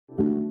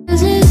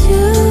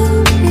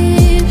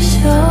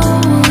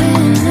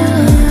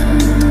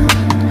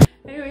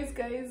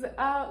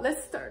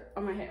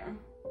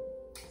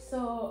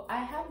So I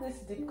have this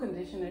deep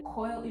conditioner,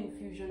 Coil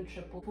Infusion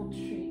Triple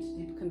Treat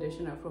Deep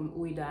Conditioner from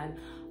Ouidad.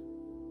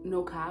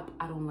 No cap,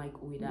 I don't like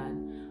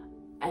Ouidad.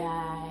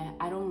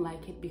 I don't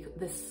like it because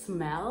the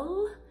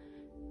smell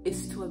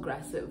is too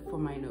aggressive for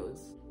my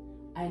nose.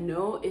 I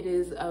know it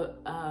is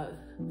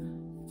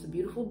it's a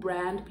beautiful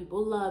brand,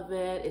 people love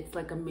it, it's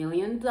like $1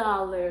 million,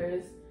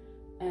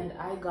 and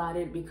I got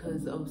it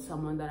because of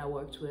someone that I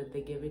worked with.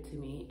 They gave it to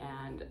me,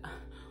 and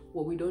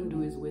what we don't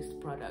do is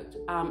waste product.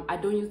 I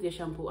don't use their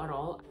shampoo at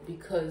all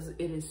because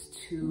it is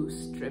too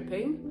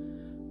stripping,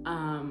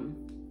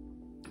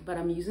 but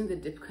I'm using the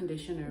dip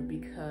conditioner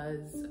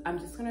because I'm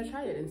just gonna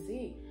try it and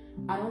see.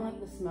 I don't like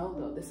the smell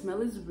though. The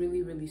smell is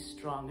really, really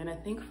strong, and I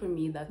think for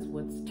me that's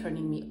what's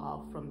turning me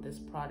off from this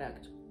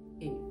product,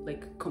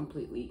 like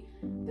completely.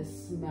 The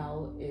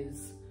smell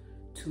is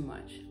too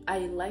much. I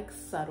like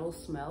subtle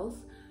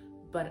smells,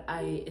 but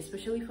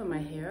especially for my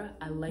hair,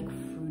 I like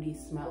fruity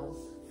smells.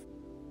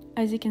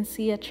 As you can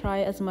see, I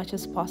try as much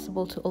as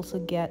possible to also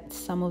get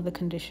some of the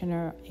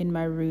conditioner in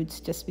my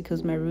roots, just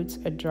because my roots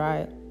are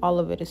dry. All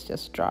of it is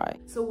just dry.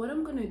 So what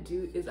I'm gonna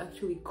do is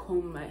actually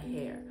comb my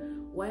hair.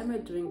 Why am I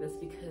doing this?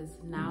 Because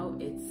now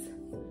it's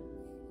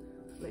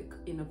like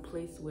in a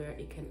place where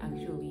it can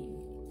actually,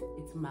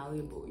 it's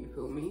malleable, you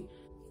feel me?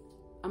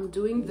 I'm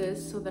doing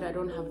this so that I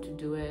don't have to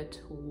do it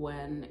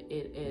when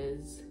it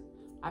is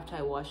after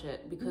I wash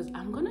it, because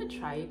I'm gonna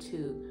try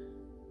to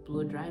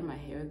blow dry my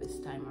hair this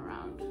time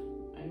around.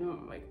 I know,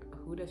 like,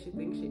 who does she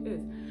think she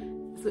is?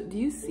 So do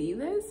you see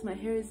this? My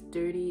hair is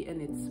dirty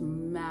and it's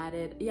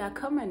matted. Yeah, I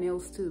cut my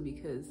nails too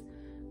because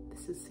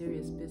this is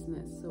serious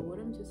business. So what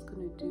I'm just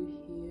gonna do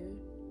here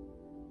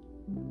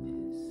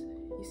is,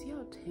 you see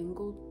how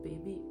tangled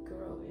baby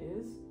girl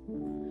is?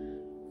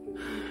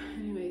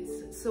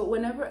 Anyways, so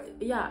whenever,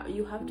 yeah,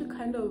 you have to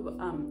kind of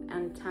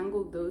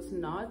untangle those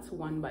knots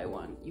one by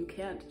one. You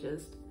can't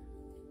just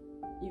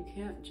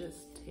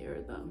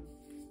tear them.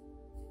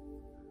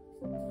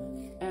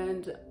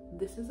 And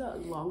this is a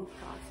long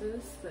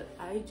process that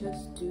I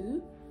just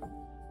do,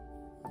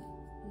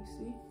 you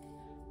see,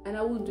 and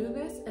I will do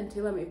this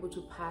until I'm able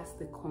to pass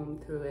the comb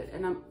through it.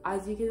 And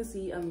as you can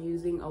see, I'm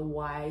using a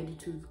wide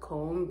tooth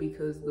comb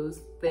because those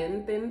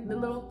thin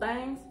little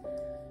things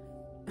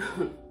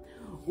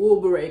will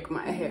break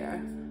my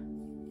hair.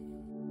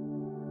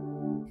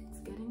 It's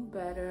getting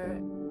better.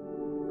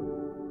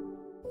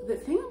 The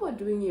thing about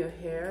doing your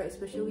hair,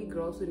 especially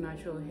girls with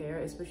natural hair,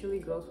 especially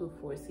girls with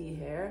 4C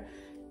hair,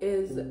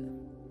 is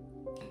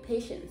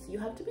patience. You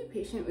have to be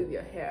patient with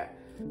your hair.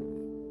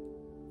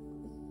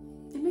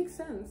 It makes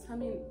sense. I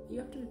mean, you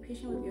have to be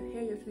patient with your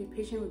hair, you have to be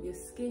patient with your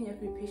skin, you have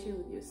to be patient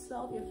with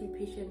yourself, you have to be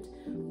patient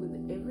with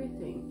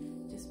everything.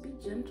 Just be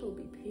gentle,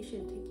 be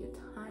patient, take your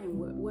time.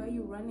 Where are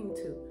you running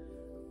to?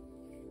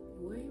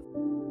 Where are you?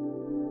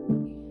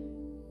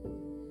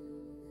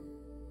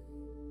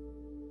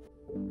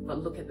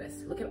 But look at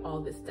this. Look at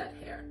all this dead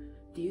hair.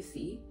 Do you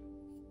see?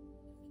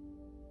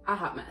 A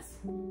hot mess.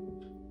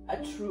 A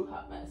true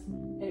hot mess.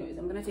 Anyways,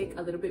 I'm gonna take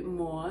a little bit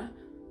more.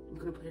 I'm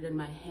gonna put it in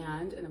my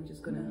hand, and I'm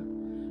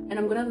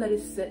gonna let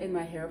it sit in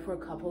my hair for a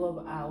couple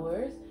of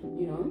hours,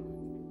 you know?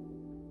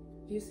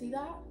 Do you see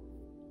that?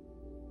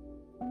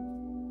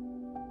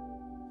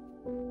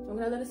 I'm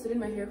gonna let it sit in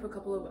my hair for a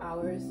couple of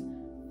hours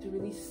to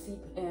really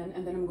seep in,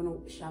 and then I'm gonna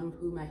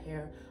shampoo my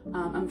hair.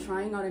 I'm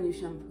trying out a new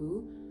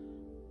shampoo.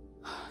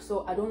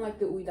 So I don't like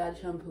the Ouidad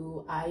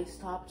shampoo. I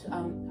stopped.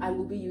 I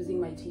will be using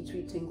my Tea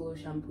Tree Tinglo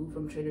shampoo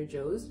from Trader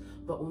Joe's,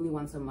 but only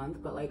once a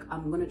month. But like,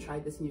 I'm gonna try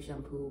this new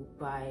shampoo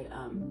by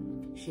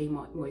Shea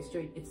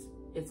Moisture.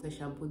 It's a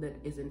shampoo that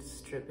isn't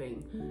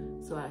stripping.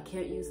 So I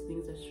can't use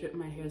things that strip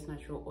my hair's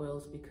natural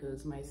oils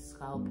because my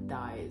scalp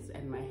dies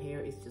and my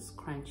hair is just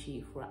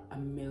crunchy for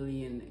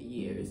 1,000,000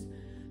 years.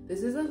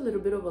 This is a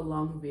little bit of a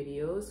long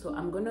video, so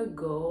I'm gonna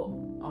go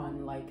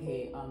on like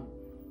a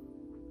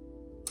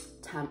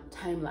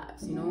time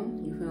lapse, you know,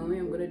 you feel me?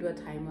 I'm gonna do a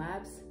time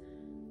lapse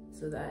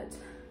so that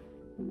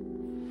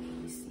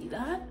you see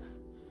that.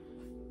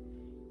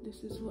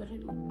 This is what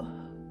it looks like.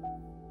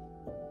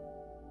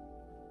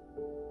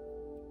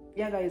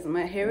 Yeah guys,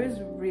 my hair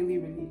is really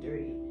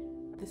dirty.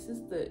 This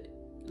is the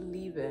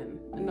leave-in,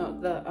 no,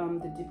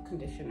 the deep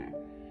conditioner.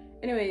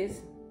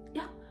 Anyways,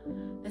 yeah,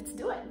 let's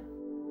do it.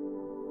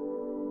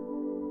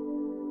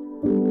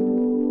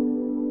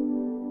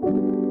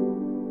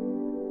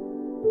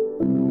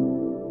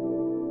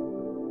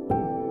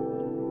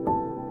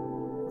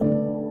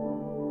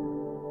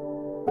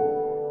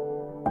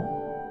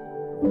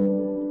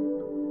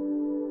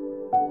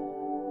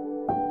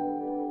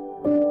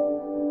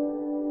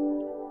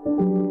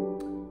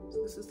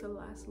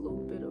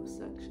 Little bit of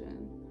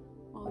section.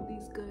 All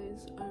these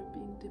guys are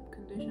being deep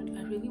conditioned.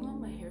 I really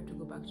want my hair to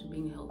go back to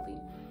being healthy.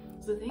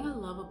 So the thing I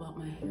love about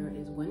my hair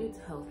is when it's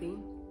healthy,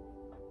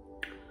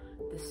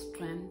 the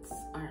strands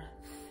are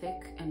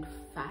thick and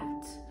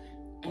fat,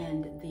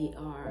 and they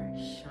are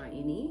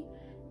shiny,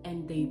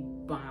 and they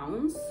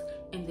bounce,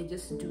 and they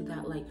just do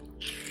that like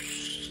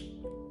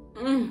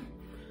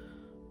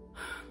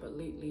But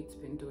lately it's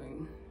been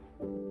doing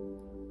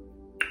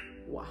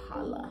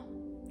wahala.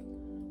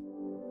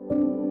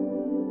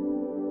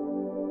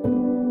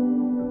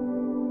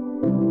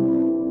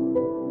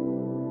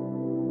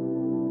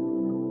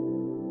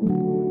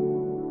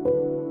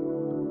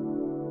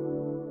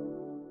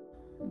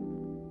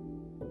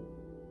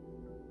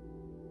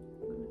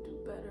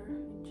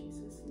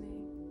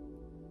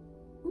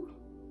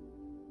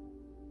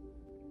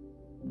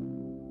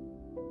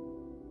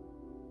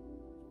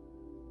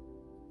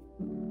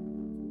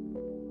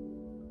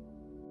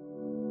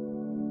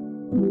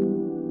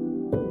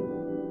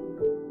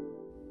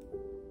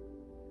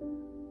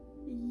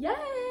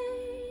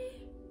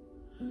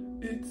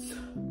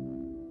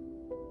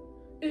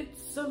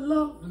 It's a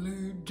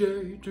lovely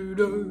day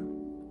today.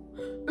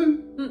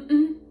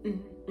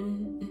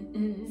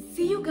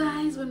 See you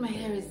guys when my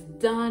hair is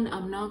done.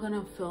 I'm not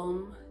gonna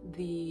film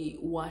the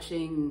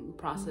washing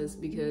process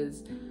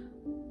because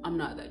I'm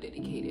not that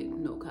dedicated,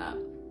 no cap.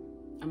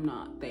 I'm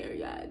not there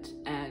yet,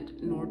 and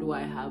nor do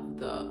I have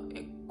the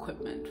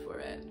equipment for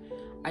it.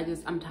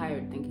 I'm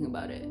tired thinking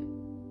about it.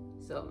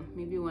 So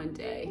maybe one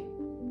day.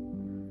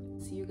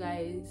 See you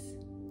guys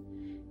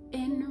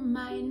in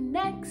my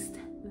next